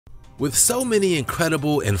With so many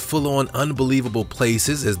incredible and full-on unbelievable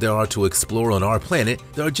places as there are to explore on our planet,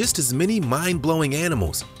 there are just as many mind-blowing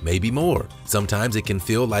animals, maybe more. Sometimes it can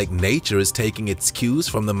feel like nature is taking its cues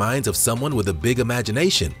from the minds of someone with a big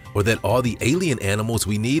imagination, or that all the alien animals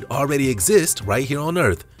we need already exist right here on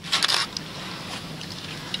Earth.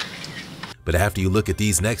 But after you look at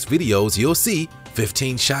these next videos, you'll see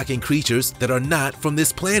 15 shocking creatures that are not from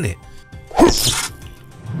this planet.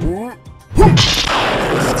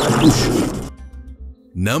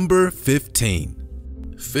 Number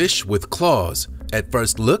 15. Fish with claws. At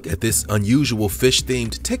first look at this unusual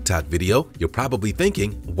fish-themed TikTok video, you're probably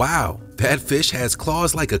thinking, wow, that fish has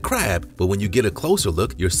claws like a crab, but when you get a closer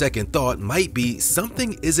look, your second thought might be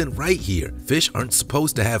something isn't right here. Fish aren't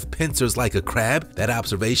supposed to have pincers like a crab. That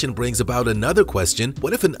observation brings about another question.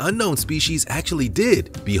 What if an unknown species actually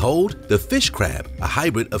did? Behold, the fish crab, a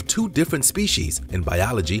hybrid of two different species. In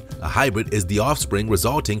biology, a hybrid is the offspring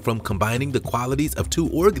resulting from combining the qualities of two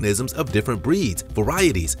organisms of different breeds,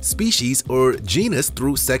 varieties, species, or genus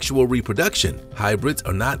through sexual reproduction. Hybrids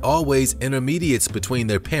are not always intermediates between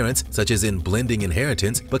their parents, such as in blending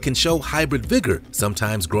inheritance, but can show hybrid vigor,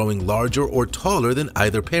 sometimes growing larger or taller than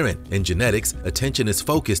either parent. In genetics, attention is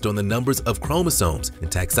focused on the numbers of chromosomes. In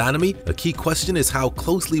taxonomy, a key question is how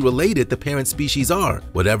closely related the parent species are.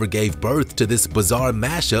 Whatever gave birth to this bizarre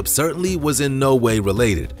mashup certainly was in no way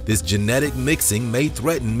related. This genetic mixing may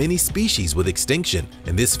threaten many species with extinction,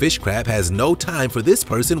 and this fish crab has no time for this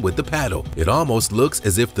person with the paddle. It almost looks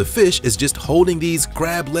as if the fish is just holding these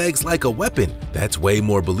crab legs like a weapon. That's way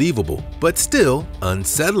more believable, but still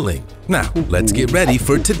unsettling. Now, let's get ready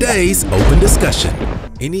for today's open discussion.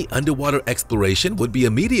 Any underwater exploration would be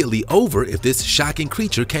immediately over if this shocking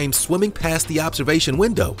creature came swimming past the observation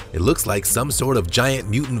window. It looks like some sort of giant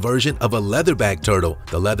mutant version of a leatherback turtle.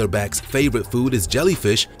 The leatherback's favorite food is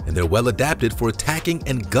jellyfish, and they're well adapted for attacking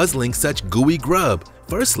and guzzling such gooey grub.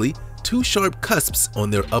 Firstly, two sharp cusps on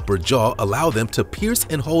their upper jaw allow them to pierce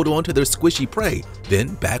and hold on to their squishy prey.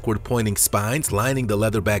 Then, backward-pointing spines lining the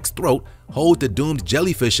leatherback's throat hold the doomed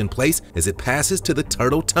jellyfish in place as it passes to the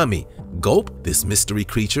turtle tummy. Gulp, this mystery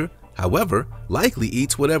creature, however, likely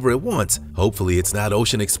eats whatever it wants. Hopefully it's not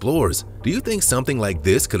ocean explorers. Do you think something like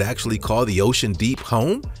this could actually call the ocean deep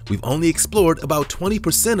home? We've only explored about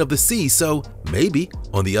 20% of the sea, so maybe.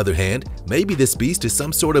 On the other hand, maybe this beast is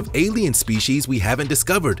some sort of alien species we haven't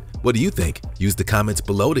discovered. What do you think? Use the comments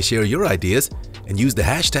below to share your ideas, and use the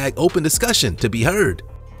hashtag open discussion to be heard.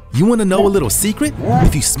 You want to know a little secret?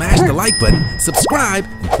 If you smash the like button, subscribe,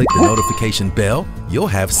 and click the notification bell, you'll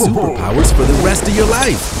have superpowers for the rest of your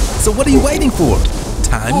life. So what are you waiting for?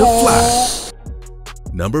 Time to fly.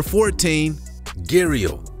 Number 14.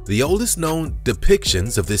 Gharial. The oldest known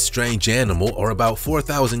depictions of this strange animal are about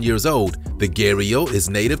 4,000 years old. The gharial is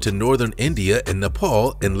native to northern India and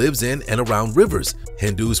Nepal and lives in and around rivers.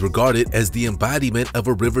 Hindus regard it as the embodiment of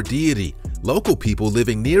a river deity. Local people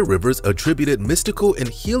living near rivers attributed mystical and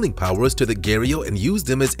healing powers to the gharial and used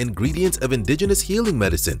them as ingredients of indigenous healing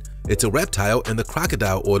medicine. It's a reptile in the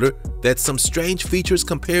crocodile order that's some strange features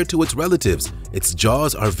compared to its relatives. Its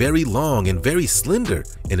jaws are very long and very slender.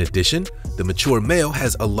 In addition, the mature male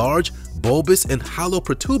has a large, bulbous, and hollow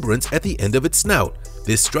protuberance at the end of its snout.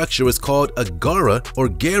 This structure is called a gara or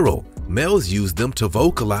garel. Males use them to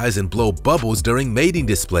vocalize and blow bubbles during mating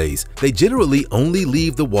displays. They generally only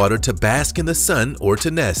leave the water to bask in the sun or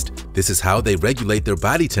to nest. This is how they regulate their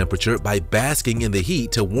body temperature, by basking in the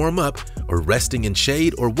heat to warm up or resting in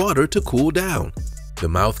shade or water to cool down. The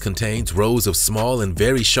mouth contains rows of small and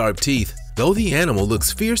very sharp teeth. Though the animal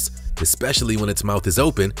looks fierce, especially when its mouth is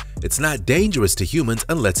open, it's not dangerous to humans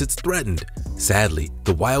unless it's threatened. Sadly,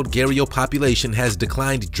 the wild gharial population has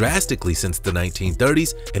declined drastically since the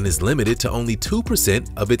 1930s and is limited to only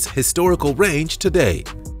 2% of its historical range today.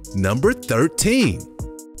 Number 13.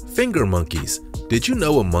 Finger monkeys. Did you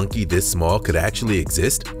know a monkey this small could actually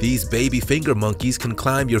exist? These baby finger monkeys can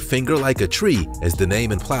climb your finger like a tree. As the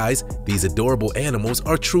name implies, these adorable animals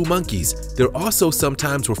are true monkeys. They're also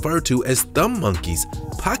sometimes referred to as thumb monkeys,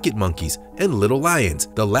 pocket monkeys, and little lions,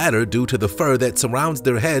 the latter due to the fur that surrounds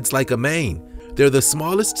their heads like a mane. They're the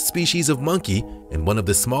smallest species of monkey and one of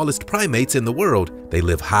the smallest primates in the world. They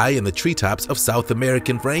live high in the treetops of South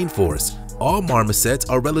American rainforests. All marmosets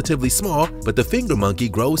are relatively small, but the finger monkey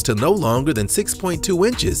grows to no longer than 6.2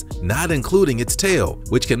 inches, not including its tail,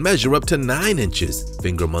 which can measure up to 9 inches.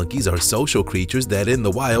 Finger monkeys are social creatures that in the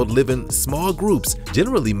wild live in small groups,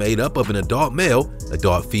 generally made up of an adult male,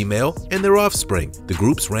 adult female, and their offspring. The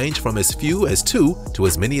groups range from as few as 2 to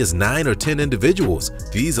as many as 9 or 10 individuals.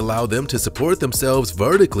 These allow them to support themselves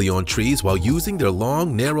vertically on trees while using their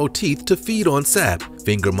long, narrow teeth to feed on sap.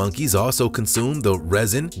 Finger monkeys also consume the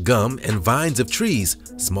resin, gum, and vines of trees.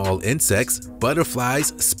 Small insects, butterflies,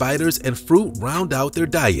 spiders, and fruit round out their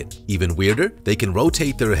diet. Even weirder, they can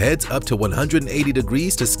rotate their heads up to 180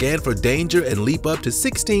 degrees to scan for danger and leap up to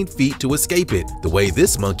 16 feet to escape it. The way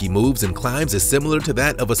this monkey moves and climbs is similar to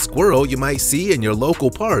that of a squirrel you might see in your local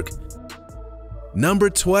park. Number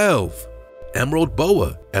 12. Emerald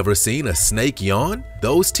boa. Ever seen a snake yawn?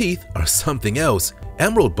 Those teeth are something else.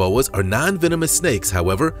 Emerald boas are non-venomous snakes,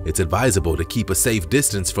 however, it's advisable to keep a safe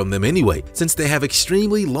distance from them anyway, since they have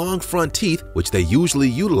extremely long front teeth, which they usually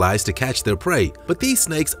utilize to catch their prey. But these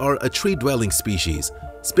snakes are a tree-dwelling species,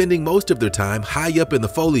 spending most of their time high up in the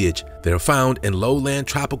foliage. They're found in lowland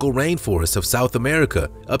tropical rainforests of South America,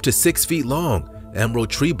 up to 6 feet long. Emerald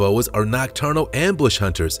tree boas are nocturnal ambush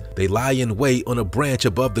hunters. They lie in wait on a branch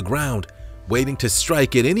above the ground, waiting to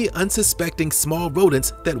strike at any unsuspecting small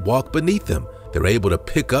rodents that walk beneath them. They're able to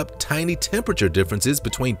pick up tiny temperature differences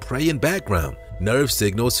between prey and background. Nerve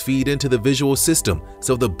signals feed into the visual system,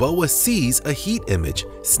 so the boa sees a heat image.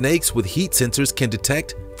 Snakes with heat sensors can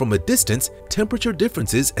detect, from a distance, temperature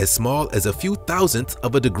differences as small as a few thousandths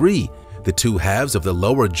of a degree. The two halves of the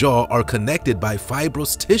lower jaw are connected by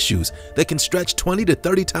fibrous tissues that can stretch 20 to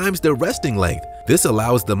 30 times their resting length. This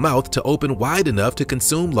allows the mouth to open wide enough to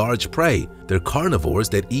consume large prey. They're carnivores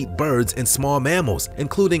that eat birds and small mammals,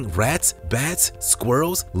 including rats, bats,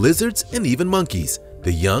 squirrels, lizards, and even monkeys.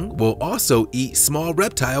 The young will also eat small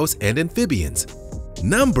reptiles and amphibians.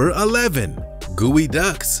 Number 11. Geoduck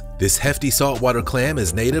ducks. This hefty saltwater clam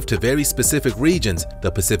is native to very specific regions: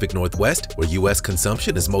 the Pacific Northwest, where U.S.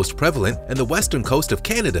 consumption is most prevalent, and the western coast of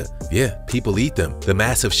Canada. Yeah, people eat them. The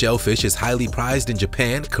massive shellfish is highly prized in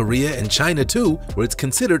Japan, Korea, and China too, where it's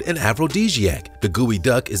considered an aphrodisiac. The geoduck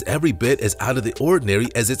duck is every bit as out of the ordinary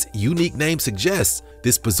as its unique name suggests.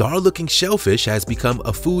 This bizarre-looking shellfish has become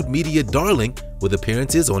a food media darling, with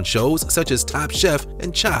appearances on shows such as Top Chef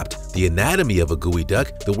and Chopped. The anatomy of a geoduck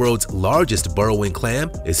duck, the world's largest burrowing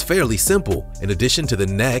clam, is fairly simple. In addition to the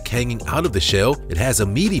neck hanging out of the shell, it has a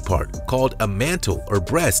meaty part called a mantle or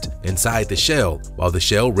breast inside the shell. While the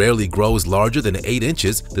shell rarely grows larger than 8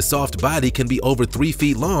 inches, the soft body can be over 3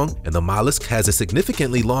 feet long, and the mollusk has a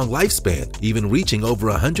significantly long lifespan, even reaching over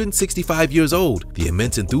 165 years old. The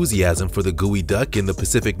immense enthusiasm for the geoduck duck in the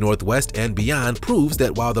Pacific Northwest and beyond proves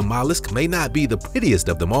that while the mollusk may not be the prettiest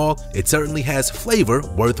of them all, it certainly has flavor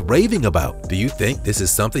worth raving about. Do you think this is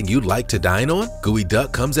something you'd like to dine on? Geoduck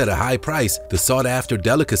duck comes at a high price. The sought-after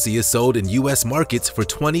delicacy is sold in U.S. markets for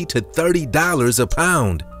 $20 to $30 a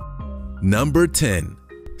pound. Number 10.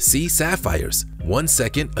 Sea sapphires. 1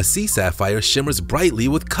 second, a sea sapphire shimmers brightly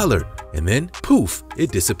with color, and then, poof,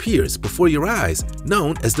 it disappears before your eyes,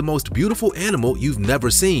 known as the most beautiful animal you've never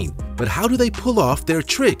seen. But how do they pull off their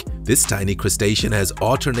trick? This tiny crustacean has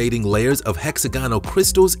alternating layers of hexagonal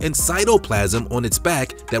crystals and cytoplasm on its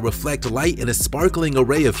back that reflect light in a sparkling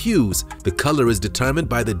array of hues. The color is determined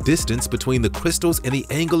by the distance between the crystals and the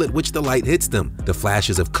angle at which the light hits them. The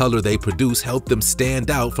flashes of color they produce help them stand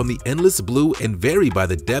out from the endless blue and vary by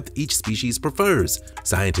the depth each species prefers.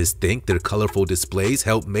 Scientists think their colorful displays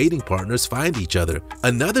help mating partners find each other.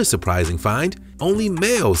 Another surprising find: only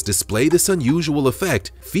males display this unusual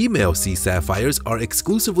effect. Female sea sapphires are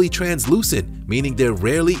exclusively translucent, meaning they're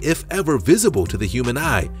rarely, if ever, visible to the human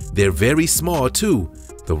eye. They're very small too.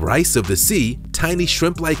 The rice of the sea, tiny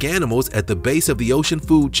shrimp-like animals at the base of the ocean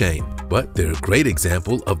food chain. But they're a great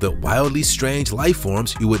example of the wildly strange life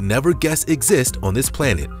forms you would never guess exist on this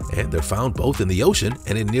planet, and they're found both in the ocean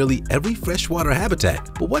and in nearly every freshwater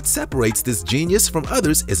habitat. But what separates this genius from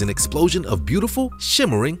others is an explosion of beautiful,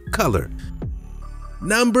 shimmering color.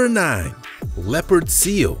 Number 9. Leopard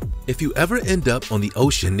seal. If you ever end up on the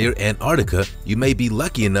ocean near Antarctica, you may be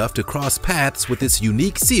lucky enough to cross paths with this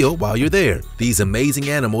unique seal while you're there. These amazing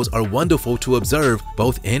animals are wonderful to observe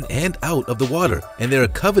both in and out of the water, and they're a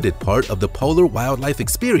coveted part of the polar wildlife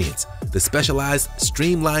experience. The specialized,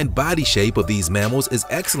 streamlined body shape of these mammals is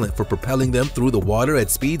excellent for propelling them through the water at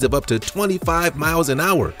speeds of up to 25 miles an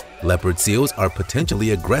hour. Leopard seals are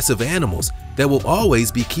potentially aggressive animals that will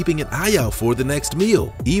always be keeping an eye out for the next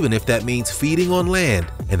meal, even if that means feeding on land,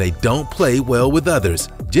 and they don't play well with others.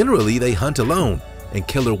 Generally, they hunt alone, and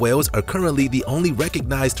killer whales are currently the only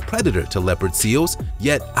recognized predator to leopard seals,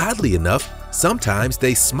 yet oddly enough, sometimes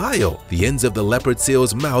they smile. The ends of the leopard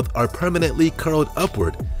seal's mouth are permanently curled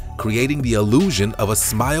upward, creating the illusion of a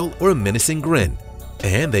smile or a menacing grin.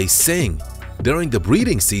 And they sing. During the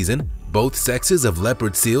breeding season, Both sexes of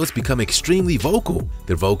leopard seals become extremely vocal.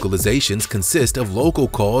 Their vocalizations consist of local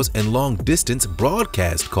calls and long-distance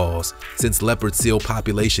broadcast calls. Since leopard seal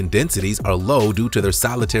population densities are low due to their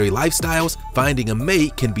solitary lifestyles, finding a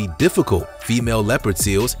mate can be difficult. Female leopard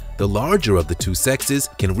seals, the larger of the two sexes,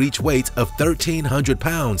 can reach weights of 1,300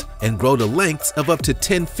 pounds and grow to lengths of up to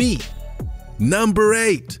 10 feet. Number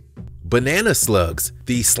 8. Banana slugs.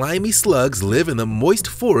 These slimy slugs live in the moist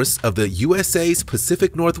forests of the USA's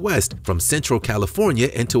Pacific Northwest from central California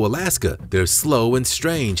into Alaska. They're slow and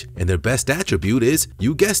strange, and their best attribute is,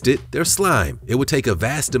 you guessed it, their slime. It would take a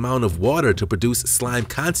vast amount of water to produce slime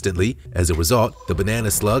constantly. As a result, the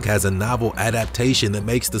banana slug has a novel adaptation that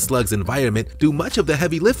makes the slug's environment do much of the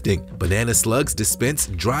heavy lifting. Banana slugs dispense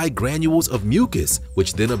dry granules of mucus,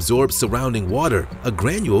 which then absorb surrounding water. A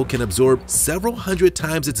granule can absorb several hundred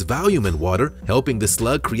times its volume in water, helping the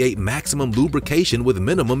slug create maximum lubrication with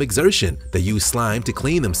minimum exertion. They use slime to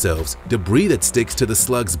clean themselves. Debris that sticks to the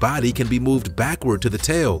slug's body can be moved backward to the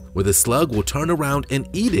tail, where the slug will turn around and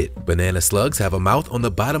eat it. Banana slugs have a mouth on the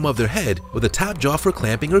bottom of their head with a top jaw for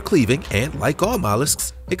clamping or cleaving and, like all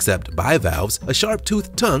mollusks, except bivalves, a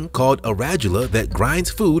sharp-toothed tongue called a radula that grinds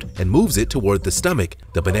food and moves it toward the stomach.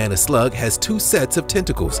 The banana slug has two sets of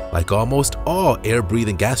tentacles. Like almost all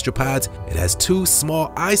air-breathing gastropods, it has two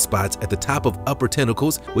small eye spots at the top of upper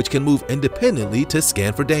tentacles which can move independently to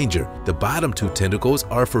scan for danger. The bottom two tentacles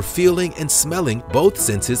are for feeling and smelling, both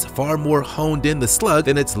senses far more honed in the slug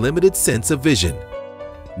than its limited sense of vision.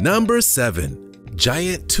 Number 7.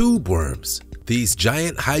 Giant tube worms. These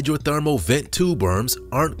giant hydrothermal vent tube worms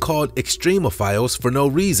aren't called extremophiles for no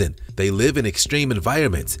reason. They live in extreme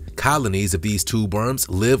environments. Colonies of these tube worms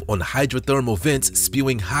live on hydrothermal vents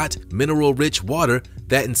spewing hot, mineral-rich water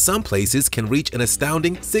that in some places can reach an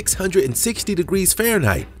astounding 660 degrees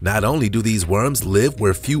Fahrenheit. Not only do these worms live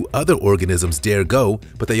where few other organisms dare go,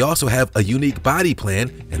 but they also have a unique body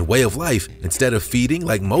plan and way of life. Instead of feeding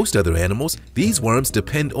like most other animals, these worms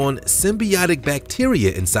depend on symbiotic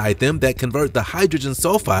bacteria inside them that convert the hydrogen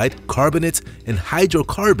sulfide, carbonates, and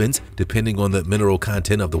hydrocarbons, depending on the mineral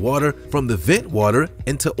content of the water, from the vent water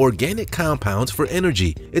into organic compounds for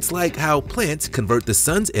energy. It's like how plants convert the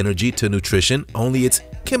sun's energy to nutrition, only it's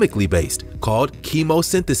chemically based, called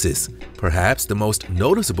chemosynthesis. Perhaps the most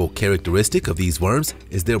noticeable characteristic of these worms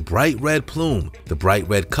is their bright red plume. The bright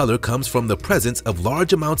red color comes from the presence of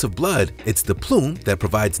large amounts of blood. It's the plume that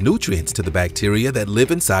provides nutrients to the bacteria that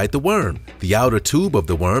live inside the worm. The outer tube of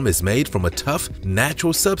the worm is made from a tough,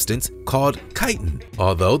 natural substance called chitin.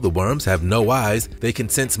 Although the worms have no eyes, they can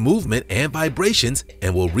sense movement and vibrations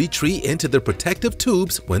and will retreat into their protective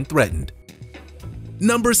tubes when threatened.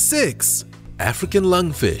 Number 6. African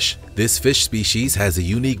lungfish. This fish species has a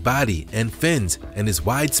unique body and fins and is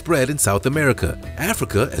widespread in South America,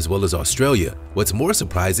 Africa, as well as Australia. What's more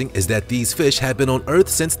surprising is that these fish have been on Earth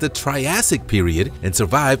since the Triassic period and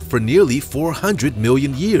survived for nearly 400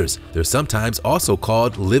 million years. They're sometimes also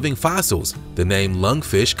called living fossils. The name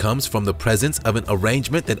lungfish comes from the presence of an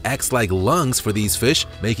arrangement that acts like lungs for these fish,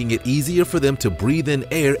 making it easier for them to breathe in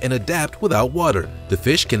air and adapt without water. The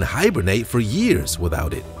fish can hibernate for years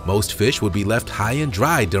without it. Most fish would be left high and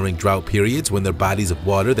dry during drought periods when their bodies of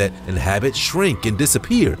water that inhabit shrink and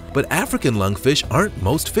disappear. But African lungfish aren't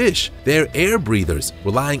most fish. They're air breathers,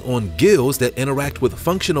 relying on gills that interact with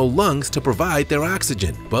functional lungs to provide their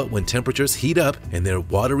oxygen. But when temperatures heat up and their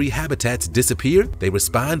watery habitats disappear, they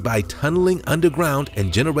respond by tunneling underground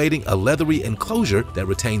and generating a leathery enclosure that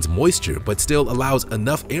retains moisture but still allows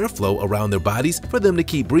enough airflow around their bodies for them to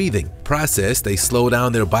keep breathing. Process, they slow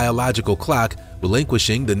down their biological clock,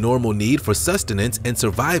 relinquishing the normal need for sustenance and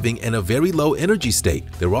surviving in a very low energy state.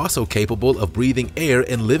 They're also capable of breathing air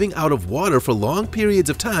and living out of water for long periods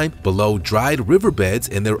of time below dried riverbeds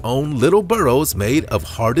in their own little burrows made of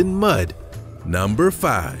hardened mud. Number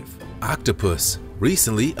 5. Octopus.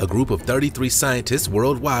 Recently, a group of 33 scientists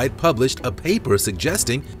worldwide published a paper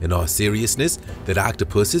suggesting, in all seriousness, that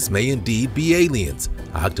octopuses may indeed be aliens.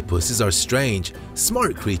 Octopuses are strange,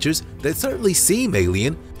 smart creatures that certainly seem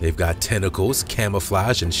alien. They've got tentacles,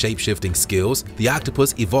 camouflage, and shape-shifting skills. The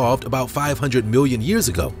octopus evolved about 500 million years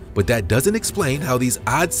ago, but that doesn't explain how these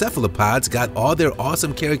odd cephalopods got all their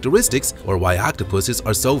awesome characteristics or why octopuses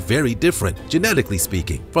are so very different, genetically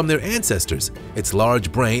speaking, from their ancestors. Its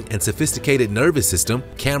large brain and sophisticated nervous system,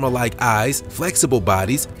 camera-like eyes, flexible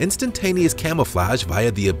bodies, instantaneous camouflage via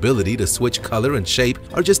the ability to switch color and shape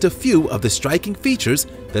are just a few of the striking features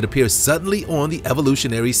that appear suddenly on the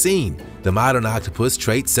evolutionary scene. The modern octopus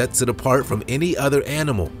trait sets it apart from any other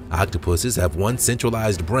animal. Octopuses have one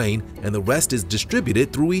centralized brain and the rest is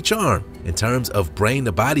distributed through each arm. In terms of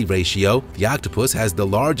brain-to-body ratio, the octopus has the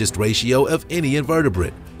largest ratio of any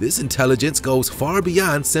invertebrate. This intelligence goes far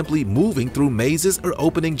beyond simply moving through mazes or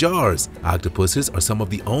opening jars. Octopuses are some of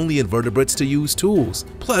the only invertebrates to use tools.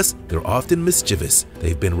 Plus, they're often mischievous.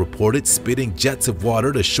 They've been reported spitting jets of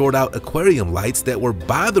water to short out aquarium lights that were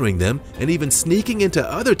bothering them and even sneaking into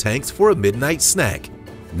other tanks for a midnight snack.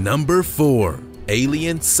 Number 4.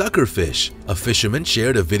 Alien suckerfish. A fisherman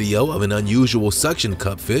shared a video of an unusual suction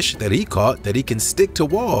cup fish that he caught that he can stick to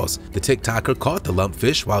walls. The TikToker caught the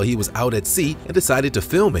lumpfish while he was out at sea and decided to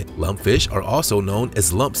film it. Lumpfish are also known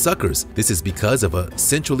as lump suckers. This is because of a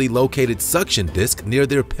centrally located suction disc near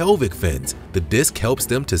their pelvic fins. The disc helps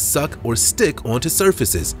them to suck or stick onto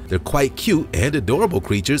surfaces. They're quite cute and adorable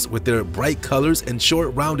creatures with their bright colors and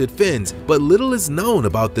short rounded fins, but little is known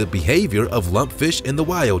about the behavior of lumpfish in the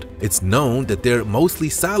wild. It's known that they're mostly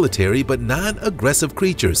solitary but non-aggressive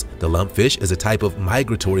creatures. The lumpfish is a type of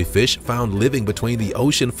migratory fish found living between the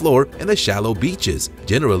ocean floor and the shallow beaches.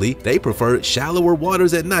 Generally, they prefer shallower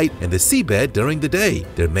waters at night and the seabed during the day.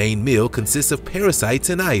 Their main meal consists of parasites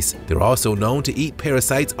and ice. They're also known to eat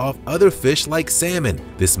parasites off other fish like salmon.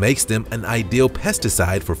 This makes them an ideal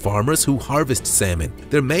pesticide for farmers who harvest salmon.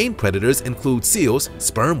 Their main predators include seals,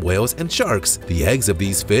 sperm whales, and sharks. The eggs of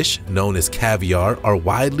these fish, known as caviar, are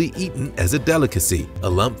widely eaten as a delicacy. A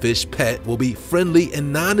lumpfish pet will be friendly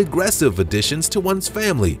and non-aggressive additions to one's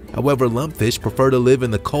family. However, lumpfish prefer to live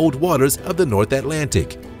in the cold waters of the North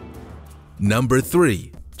Atlantic. Number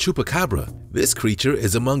 3. Chupacabra. This creature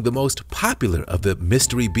is among the most popular of the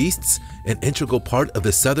mystery beasts, an integral part of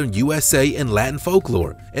the southern USA and Latin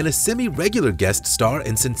folklore, and a semi-regular guest star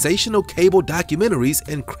in sensational cable documentaries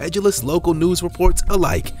and credulous local news reports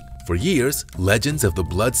alike. For years, legends of the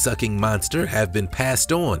blood-sucking monster have been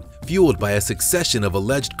passed on, fueled by a succession of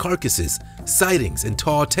alleged carcasses, sightings, and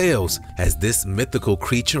tall tales. Has this mythical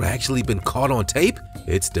creature actually been caught on tape?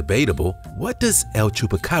 It's debatable. What does El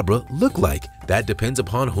Chupacabra look like? That depends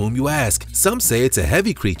upon whom you ask. Some say it's a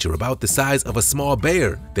heavy creature about the size of a small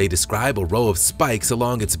bear. They describe a row of spikes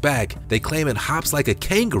along its back. They claim it hops like a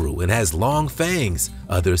kangaroo and has long fangs.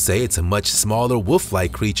 Others say it's a much smaller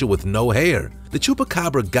wolf-like creature with no hair. The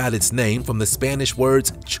Chupacabra got its name from the Spanish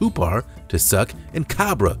words chupar, to suck, and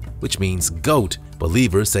cabra, which means goat.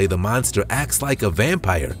 Believers say the monster acts like a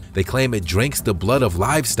vampire. They claim it drinks the blood of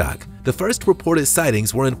livestock. The first reported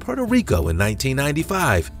sightings were in Puerto Rico in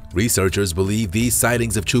 1995. Researchers believe these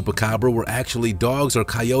sightings of Chupacabra were actually dogs or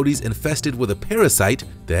coyotes infested with a parasite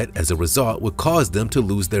that, as a result, would cause them to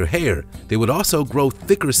lose their hair. They would also grow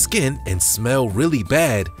thicker skin and smell really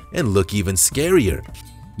bad and look even scarier.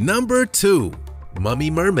 Number 2.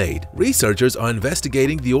 Mummy mermaid. Researchers are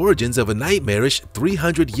investigating the origins of a nightmarish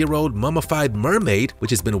 300-year-old mummified mermaid which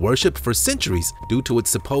has been worshipped for centuries due to its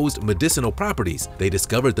supposed medicinal properties. They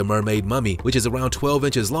discovered the mermaid mummy, which is around 12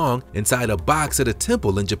 inches long, inside a box at a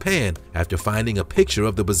temple in Japan after finding a picture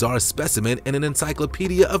of the bizarre specimen in an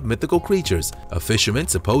encyclopedia of mythical creatures. A fisherman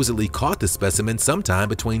supposedly caught the specimen sometime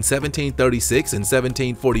between 1736 and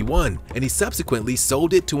 1741, and he subsequently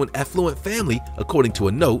sold it to an affluent family according to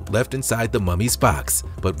a note left inside the mummy's box.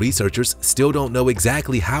 But researchers still don't know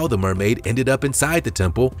exactly how the mermaid ended up inside the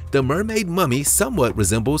temple. The mermaid mummy somewhat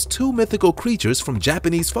resembles two mythical creatures from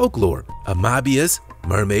Japanese folklore: amabias,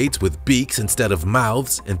 mermaids with beaks instead of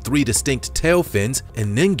mouths and 3 distinct tail fins,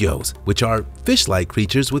 and ningyos, which are fish-like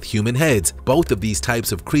creatures with human heads. Both of these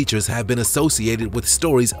types of creatures have been associated with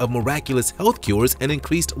stories of miraculous health cures and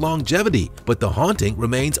increased longevity, but the haunting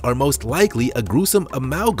remains are most likely a gruesome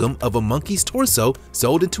amalgam of a monkey's torso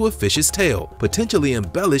sewed into a fish's tail, potentially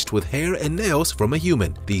embellished with hair and nails from a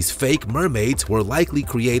human. These fake mermaids were likely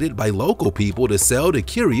created by local people to sell to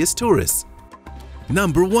curious tourists.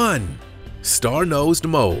 Number 1. Star-nosed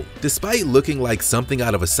mole. Despite looking like something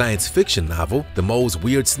out of a science fiction novel, the mole's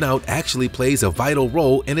weird snout actually plays a vital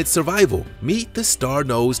role in its survival. Meet the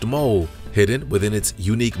star-nosed mole. Hidden within its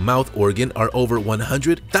unique mouth organ are over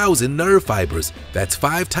 100,000 nerve fibers. That's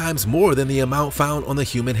 5 times more than the amount found on the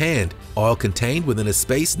human hand, all contained within a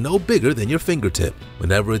space no bigger than your fingertip.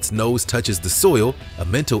 Whenever its nose touches the soil, a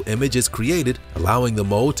mental image is created, allowing the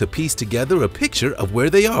mole to piece together a picture of where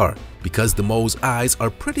they are. Because the mole's eyes are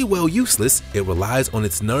pretty well useless, it relies on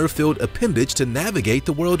its nerve-filled appendage to navigate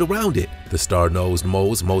the world around it. The star-nosed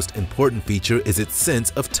mole's most important feature is its sense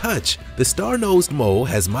of touch. The star-nosed mole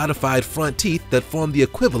has modified front teeth that form the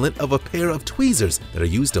equivalent of a pair of tweezers that are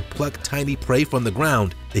used to pluck tiny prey from the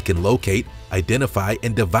ground. It can locate, identify,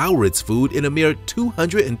 and devour its food in a mere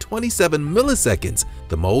 227 milliseconds.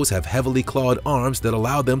 The moles have heavily clawed arms that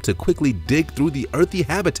allow them to quickly dig through the earthy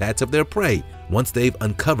habitats of their prey. Once they've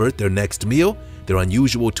uncovered their next meal, their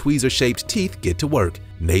unusual tweezer-shaped teeth get to work.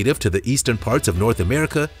 Native to the eastern parts of North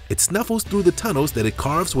America, it snuffles through the tunnels that it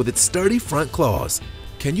carves with its sturdy front claws.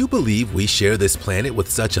 Can you believe we share this planet with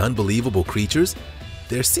such unbelievable creatures?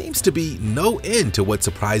 There seems to be no end to what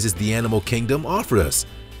surprises the animal kingdom offer us.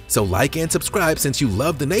 So like and subscribe since you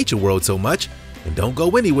love the nature world so much, and don't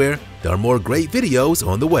go anywhere, there are more great videos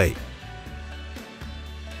on the way.